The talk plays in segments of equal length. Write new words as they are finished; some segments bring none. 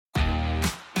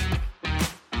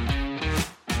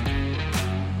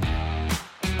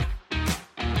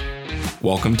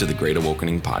Welcome to the Great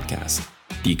Awakening Podcast,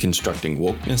 deconstructing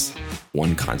wokeness,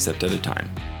 one concept at a time.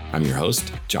 I'm your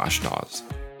host, Josh Dawes.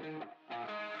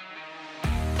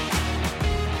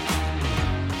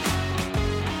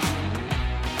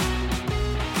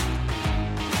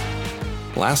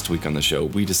 Last week on the show,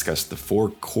 we discussed the 4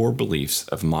 core beliefs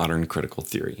of modern critical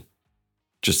theory.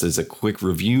 Just as a quick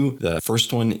review, the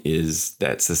first one is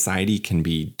that society can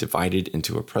be divided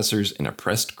into oppressors and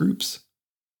oppressed groups.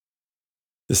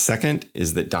 The second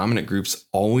is that dominant groups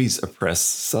always oppress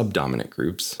subdominant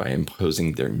groups by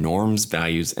imposing their norms,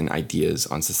 values, and ideas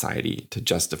on society to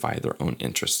justify their own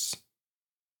interests.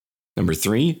 Number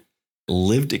 3,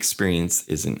 lived experience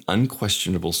is an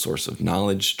unquestionable source of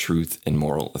knowledge, truth, and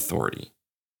moral authority.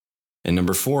 And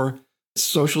number 4,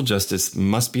 social justice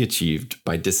must be achieved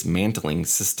by dismantling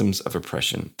systems of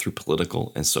oppression through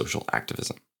political and social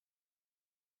activism.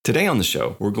 Today on the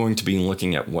show, we're going to be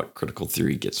looking at what critical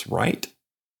theory gets right,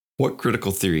 what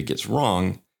critical theory gets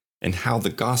wrong, and how the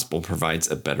gospel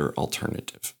provides a better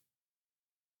alternative.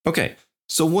 Okay,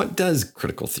 so what does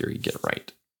critical theory get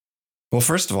right? Well,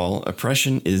 first of all,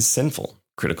 oppression is sinful.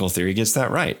 Critical theory gets that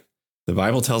right. The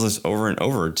Bible tells us over and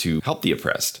over to help the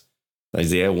oppressed.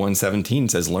 Isaiah 1:17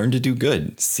 says, "Learn to do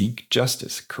good, seek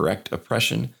justice, correct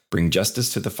oppression, bring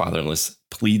justice to the fatherless,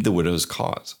 plead the widow's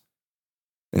cause."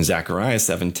 In Zechariah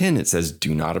 7:10, it says,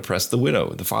 "Do not oppress the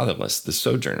widow, the fatherless, the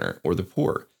sojourner, or the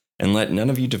poor, and let none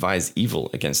of you devise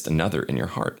evil against another in your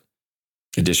heart."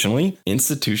 Additionally,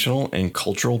 institutional and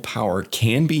cultural power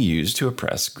can be used to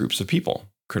oppress groups of people.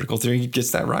 Critical theory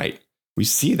gets that right. We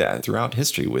see that throughout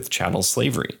history with chattel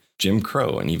slavery, Jim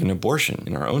Crow, and even abortion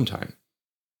in our own time.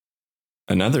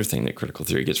 Another thing that critical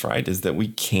theory gets right is that we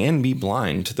can be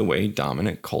blind to the way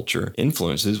dominant culture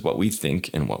influences what we think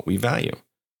and what we value.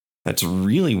 That's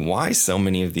really why so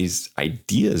many of these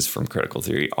ideas from critical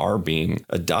theory are being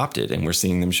adopted, and we're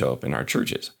seeing them show up in our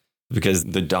churches. Because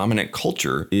the dominant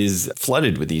culture is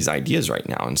flooded with these ideas right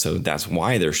now, and so that's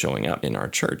why they're showing up in our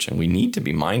church. And we need to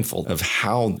be mindful of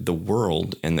how the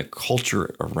world and the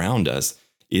culture around us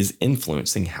is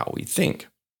influencing how we think.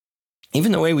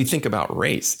 Even the way we think about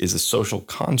race is a social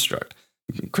construct.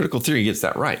 Critical theory gets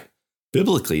that right.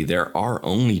 Biblically, there are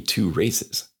only 2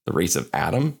 races: the race of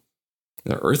Adam,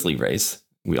 the earthly race,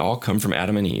 we all come from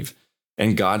Adam and Eve,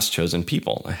 and God's chosen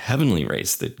people, a heavenly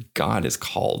race that God has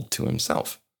called to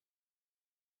himself.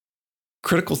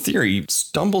 Critical theory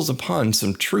stumbles upon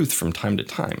some truth from time to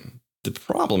time. The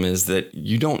problem is that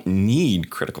you don't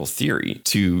need critical theory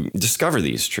to discover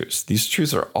these truths. These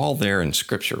truths are all there in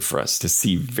Scripture for us to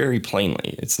see very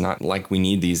plainly. It's not like we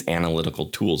need these analytical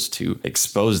tools to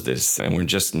expose this, and we're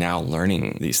just now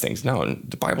learning these things. No,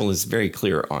 the Bible is very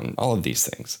clear on all of these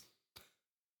things.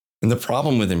 And the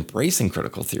problem with embracing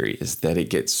critical theory is that it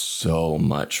gets so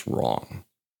much wrong.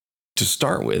 To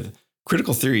start with,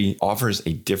 critical theory offers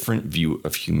a different view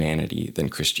of humanity than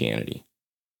Christianity.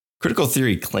 Critical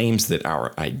theory claims that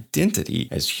our identity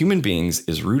as human beings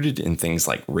is rooted in things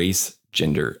like race,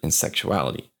 gender, and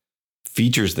sexuality,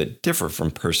 features that differ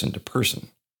from person to person.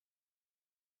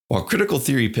 While critical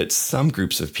theory pits some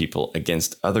groups of people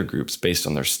against other groups based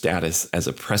on their status as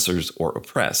oppressors or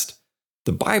oppressed,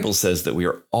 the Bible says that we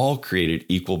are all created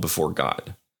equal before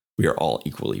God. We are all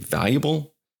equally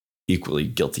valuable, equally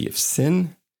guilty of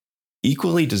sin,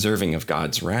 equally deserving of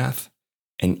God's wrath,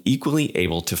 and equally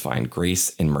able to find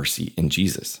grace and mercy in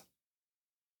Jesus.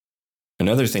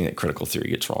 Another thing that critical theory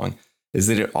gets wrong is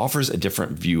that it offers a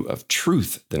different view of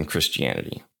truth than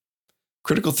Christianity.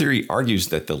 Critical theory argues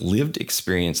that the lived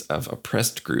experience of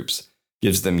oppressed groups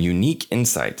gives them unique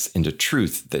insights into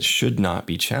truth that should not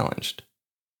be challenged.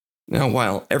 Now,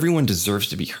 while everyone deserves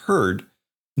to be heard,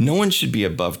 no one should be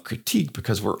above critique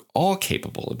because we're all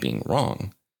capable of being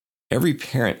wrong. Every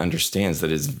parent understands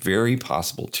that it's very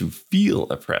possible to feel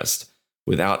oppressed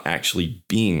without actually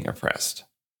being oppressed.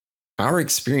 Our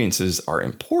experiences are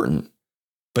important,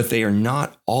 but they are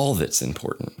not all that's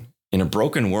important. In a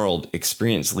broken world,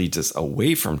 experience leads us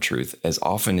away from truth as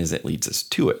often as it leads us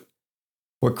to it.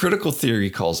 What critical theory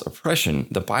calls oppression,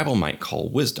 the Bible might call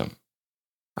wisdom.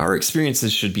 Our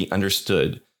experiences should be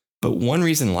understood, but one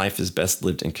reason life is best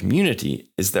lived in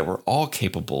community is that we're all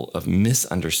capable of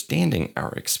misunderstanding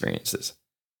our experiences.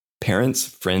 Parents,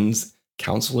 friends,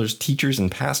 counselors, teachers, and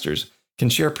pastors can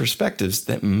share perspectives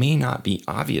that may not be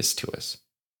obvious to us.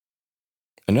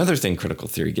 Another thing critical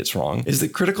theory gets wrong is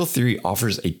that critical theory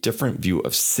offers a different view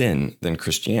of sin than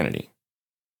Christianity.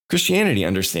 Christianity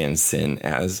understands sin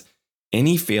as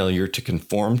any failure to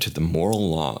conform to the moral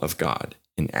law of God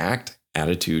in act,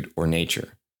 attitude, or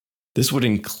nature. This would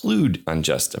include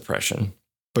unjust oppression,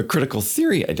 but critical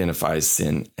theory identifies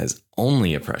sin as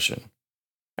only oppression.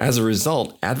 As a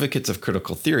result, advocates of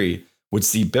critical theory would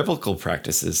see biblical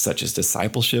practices such as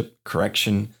discipleship,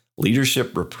 correction,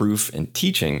 leadership, reproof, and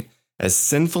teaching as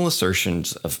sinful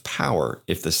assertions of power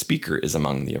if the speaker is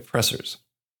among the oppressors.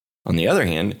 On the other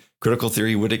hand, critical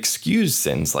theory would excuse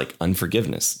sins like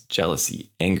unforgiveness, jealousy,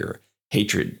 anger,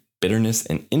 hatred, bitterness,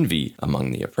 and envy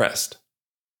among the oppressed.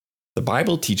 The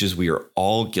Bible teaches we are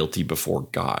all guilty before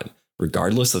God,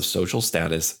 regardless of social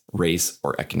status, race,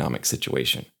 or economic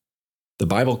situation. The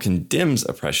Bible condemns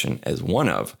oppression as one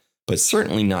of, but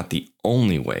certainly not the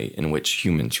only way in which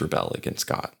humans rebel against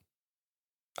God.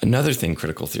 Another thing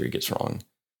critical theory gets wrong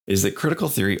is that critical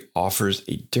theory offers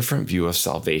a different view of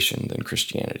salvation than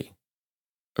Christianity.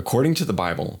 According to the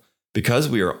Bible, because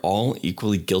we are all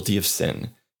equally guilty of sin,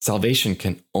 salvation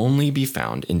can only be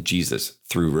found in Jesus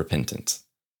through repentance.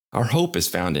 Our hope is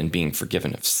found in being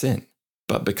forgiven of sin.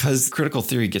 But because critical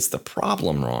theory gets the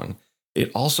problem wrong,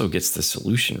 it also gets the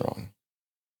solution wrong.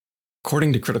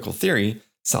 According to critical theory,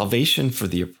 salvation for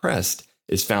the oppressed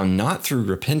is found not through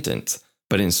repentance,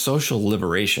 but in social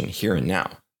liberation here and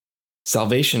now.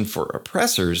 Salvation for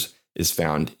oppressors is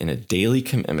found in a daily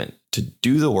commitment to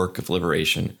do the work of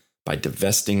liberation by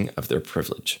divesting of their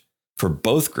privilege. For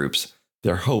both groups,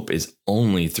 their hope is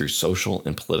only through social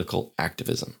and political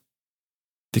activism.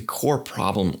 The core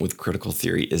problem with critical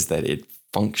theory is that it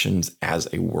functions as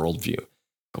a worldview.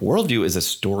 A worldview is a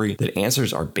story that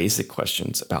answers our basic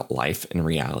questions about life and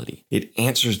reality. It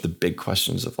answers the big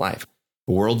questions of life.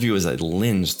 A worldview is a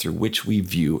lens through which we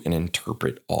view and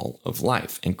interpret all of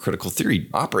life, and critical theory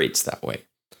operates that way.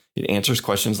 It answers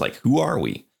questions like, who are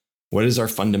we? What is our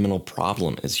fundamental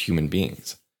problem as human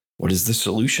beings? What is the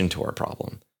solution to our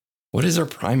problem? What is our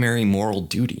primary moral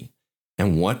duty?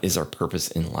 And what is our purpose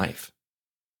in life?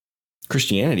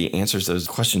 Christianity answers those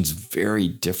questions very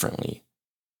differently.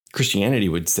 Christianity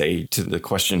would say to the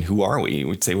question, who are we? It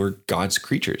would say we're God's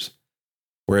creatures.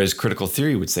 Whereas critical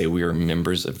theory would say we are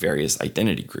members of various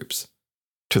identity groups.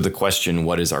 To the question,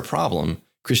 what is our problem?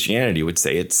 Christianity would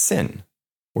say it's sin.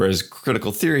 Whereas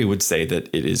critical theory would say that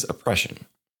it is oppression.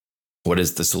 What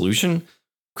is the solution?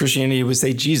 Christianity would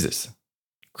say Jesus.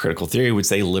 Critical theory would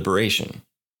say liberation.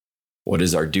 What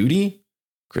is our duty?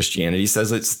 Christianity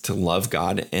says it's to love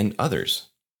God and others.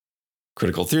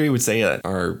 Critical theory would say that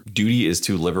our duty is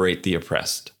to liberate the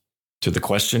oppressed. To the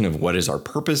question of what is our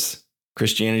purpose,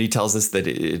 Christianity tells us that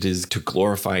it is to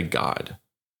glorify God.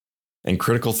 And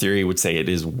critical theory would say it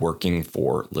is working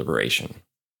for liberation.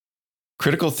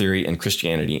 Critical theory and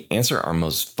Christianity answer our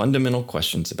most fundamental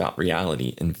questions about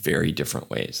reality in very different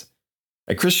ways.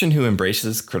 A Christian who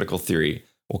embraces critical theory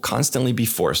will constantly be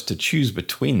forced to choose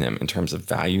between them in terms of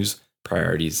values,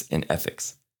 priorities, and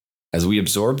ethics. As we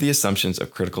absorb the assumptions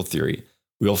of critical theory,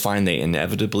 we will find they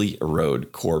inevitably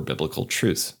erode core biblical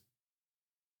truths.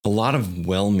 A lot of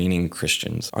well-meaning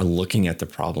Christians are looking at the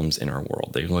problems in our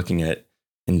world. They're looking at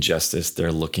injustice.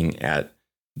 They're looking at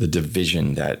the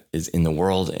division that is in the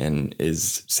world and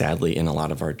is sadly in a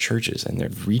lot of our churches. And they're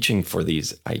reaching for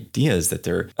these ideas that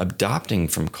they're adopting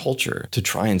from culture to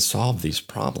try and solve these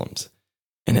problems.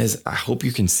 And as I hope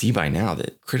you can see by now,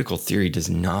 that critical theory does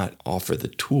not offer the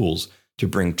tools to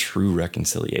bring true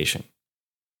reconciliation.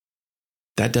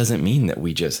 That doesn't mean that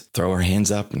we just throw our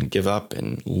hands up and give up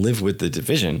and live with the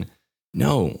division.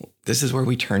 No, this is where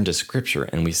we turn to Scripture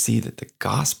and we see that the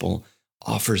gospel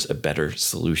offers a better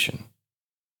solution.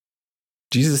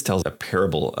 Jesus tells a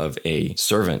parable of a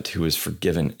servant who is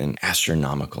forgiven an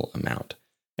astronomical amount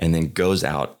and then goes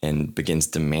out and begins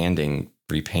demanding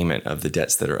repayment of the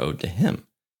debts that are owed to him.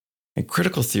 And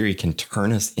critical theory can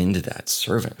turn us into that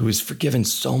servant who is forgiven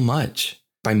so much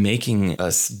by making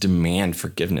us demand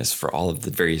forgiveness for all of the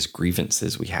various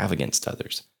grievances we have against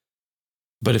others.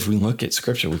 But if we look at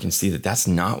Scripture, we can see that that's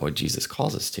not what Jesus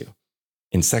calls us to.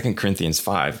 In 2 Corinthians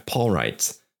 5, Paul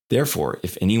writes, "Therefore,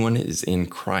 if anyone is in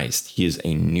Christ, he is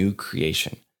a new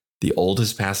creation. The old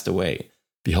has passed away.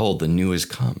 Behold, the new has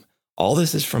come. All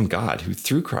this is from God, who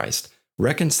through Christ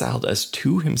reconciled us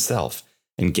to himself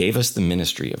and gave us the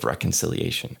ministry of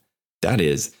reconciliation. That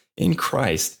is, in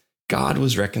Christ, God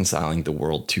was reconciling the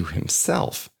world to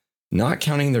himself, not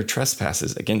counting their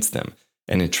trespasses against them,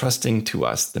 and entrusting to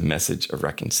us the message of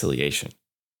reconciliation."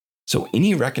 So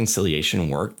any reconciliation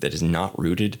work that is not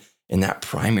rooted in that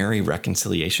primary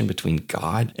reconciliation between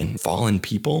God and fallen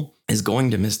people is going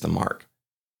to miss the mark.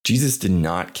 Jesus did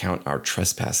not count our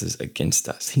trespasses against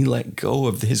us. He let go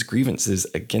of his grievances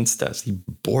against us. He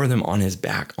bore them on his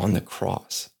back on the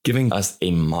cross, giving us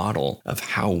a model of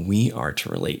how we are to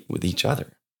relate with each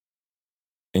other.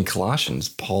 In Colossians,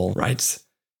 Paul writes,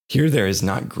 "Here there is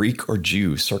not Greek or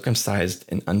Jew, circumcised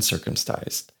and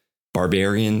uncircumcised,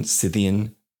 barbarian,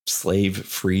 Scythian, slave,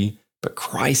 free, but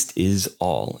Christ is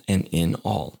all and in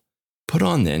all. Put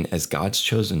on then, as God's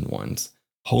chosen ones,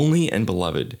 holy and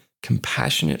beloved,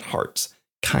 compassionate hearts,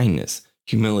 kindness,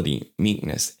 humility,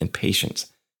 meekness, and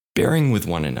patience, bearing with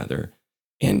one another,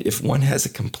 and if one has a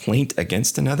complaint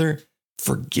against another,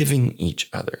 forgiving each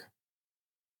other.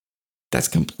 That's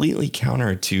completely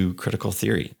counter to critical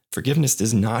theory. Forgiveness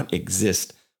does not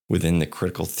exist within the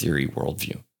critical theory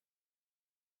worldview.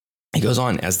 He goes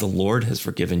on, as the Lord has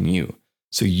forgiven you,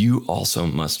 so you also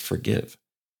must forgive.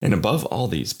 And above all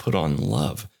these, put on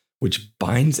love, which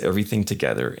binds everything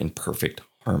together in perfect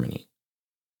harmony.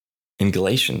 In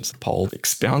Galatians, Paul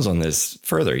expounds on this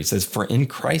further. He says, for in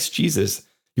Christ Jesus,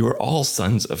 you are all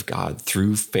sons of God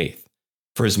through faith.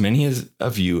 For as many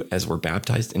of you as were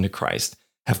baptized into Christ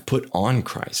have put on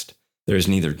Christ. There is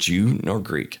neither Jew nor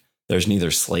Greek. There is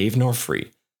neither slave nor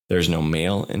free. There is no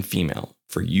male and female,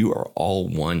 for you are all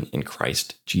one in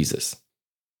Christ Jesus.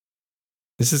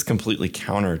 This is completely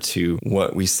counter to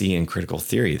what we see in critical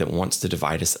theory that wants to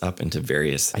divide us up into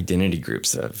various identity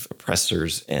groups of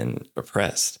oppressors and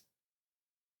oppressed.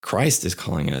 Christ is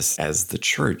calling us as the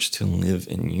church to live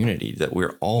in unity, that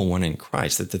we're all one in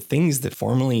Christ, that the things that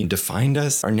formerly defined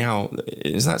us are now,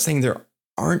 it's not saying there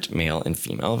aren't male and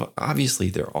female. Obviously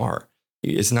there are.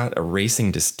 It's not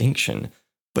erasing distinction,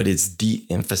 but it's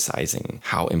de-emphasizing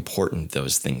how important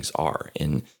those things are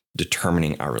in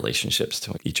determining our relationships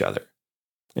to each other.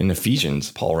 In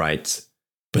Ephesians, Paul writes,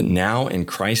 but now in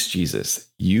Christ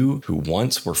Jesus, you who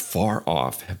once were far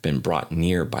off have been brought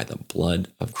near by the blood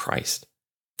of Christ.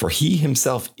 For he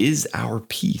himself is our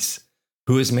peace,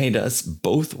 who has made us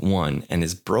both one and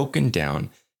has broken down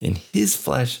in his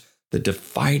flesh the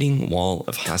dividing wall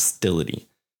of hostility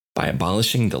by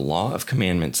abolishing the law of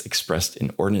commandments expressed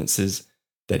in ordinances,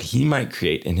 that he might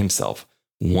create in himself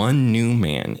one new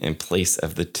man in place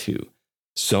of the two,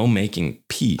 so making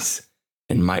peace,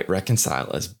 and might reconcile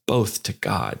us both to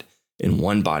God in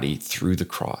one body through the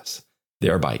cross,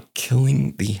 thereby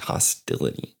killing the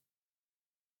hostility.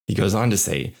 He goes on to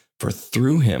say, for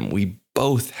through him we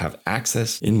both have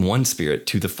access in one spirit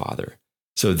to the Father.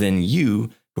 So then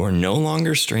you, who are no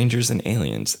longer strangers and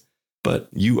aliens, but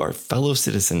you are fellow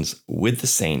citizens with the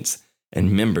saints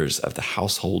and members of the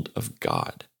household of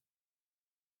God.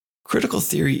 Critical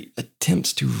theory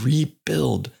attempts to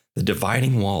rebuild the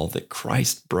dividing wall that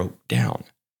Christ broke down.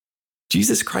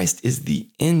 Jesus Christ is the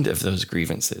end of those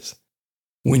grievances.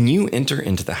 When you enter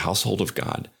into the household of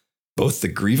God, both the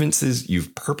grievances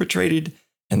you've perpetrated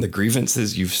and the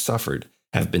grievances you've suffered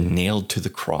have been nailed to the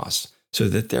cross so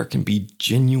that there can be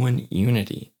genuine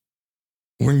unity.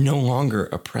 We're no longer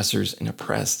oppressors and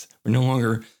oppressed. We're no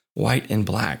longer white and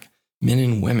black, men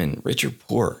and women, rich or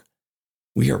poor.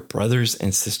 We are brothers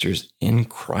and sisters in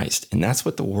Christ, and that's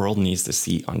what the world needs to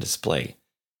see on display. It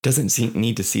doesn't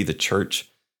need to see the church,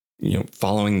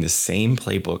 following the same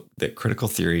playbook that critical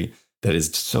theory that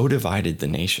has so divided the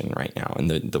nation right now and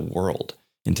the world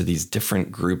into these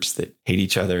different groups that hate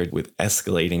each other with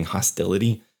escalating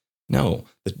hostility. No,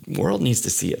 the world needs to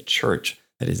see a church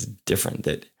that is different,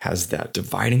 that has that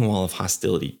dividing wall of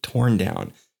hostility torn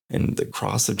down and the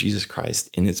cross of Jesus Christ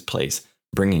in its place,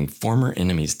 bringing former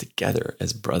enemies together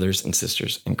as brothers and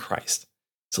sisters in Christ.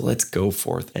 So let's go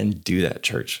forth and do that,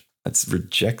 church. Let's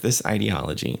reject this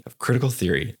ideology of critical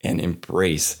theory and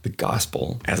embrace the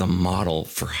gospel as a model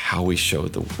for how we show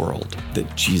the world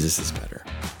that Jesus is better.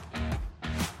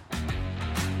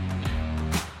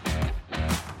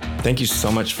 Thank you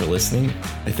so much for listening.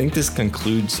 I think this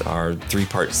concludes our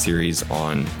 3-part series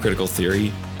on critical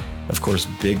theory. Of course,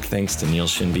 big thanks to Neil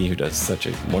Shinby, who does such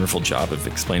a wonderful job of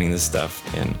explaining this stuff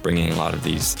and bringing a lot of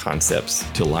these concepts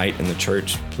to light in the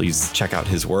church. Please check out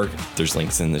his work. There's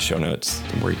links in the show notes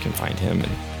where you can find him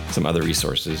and some other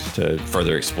resources to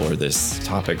further explore this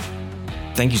topic.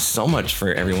 Thank you so much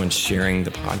for everyone sharing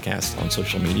the podcast on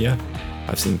social media.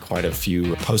 I've seen quite a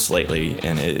few posts lately,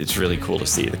 and it's really cool to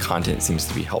see. The content seems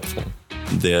to be helpful.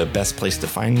 The best place to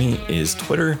find me is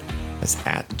Twitter. That's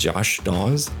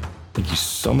 @JoshDawes. Thank you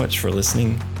so much for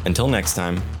listening. Until next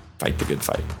time, fight the good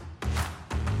fight.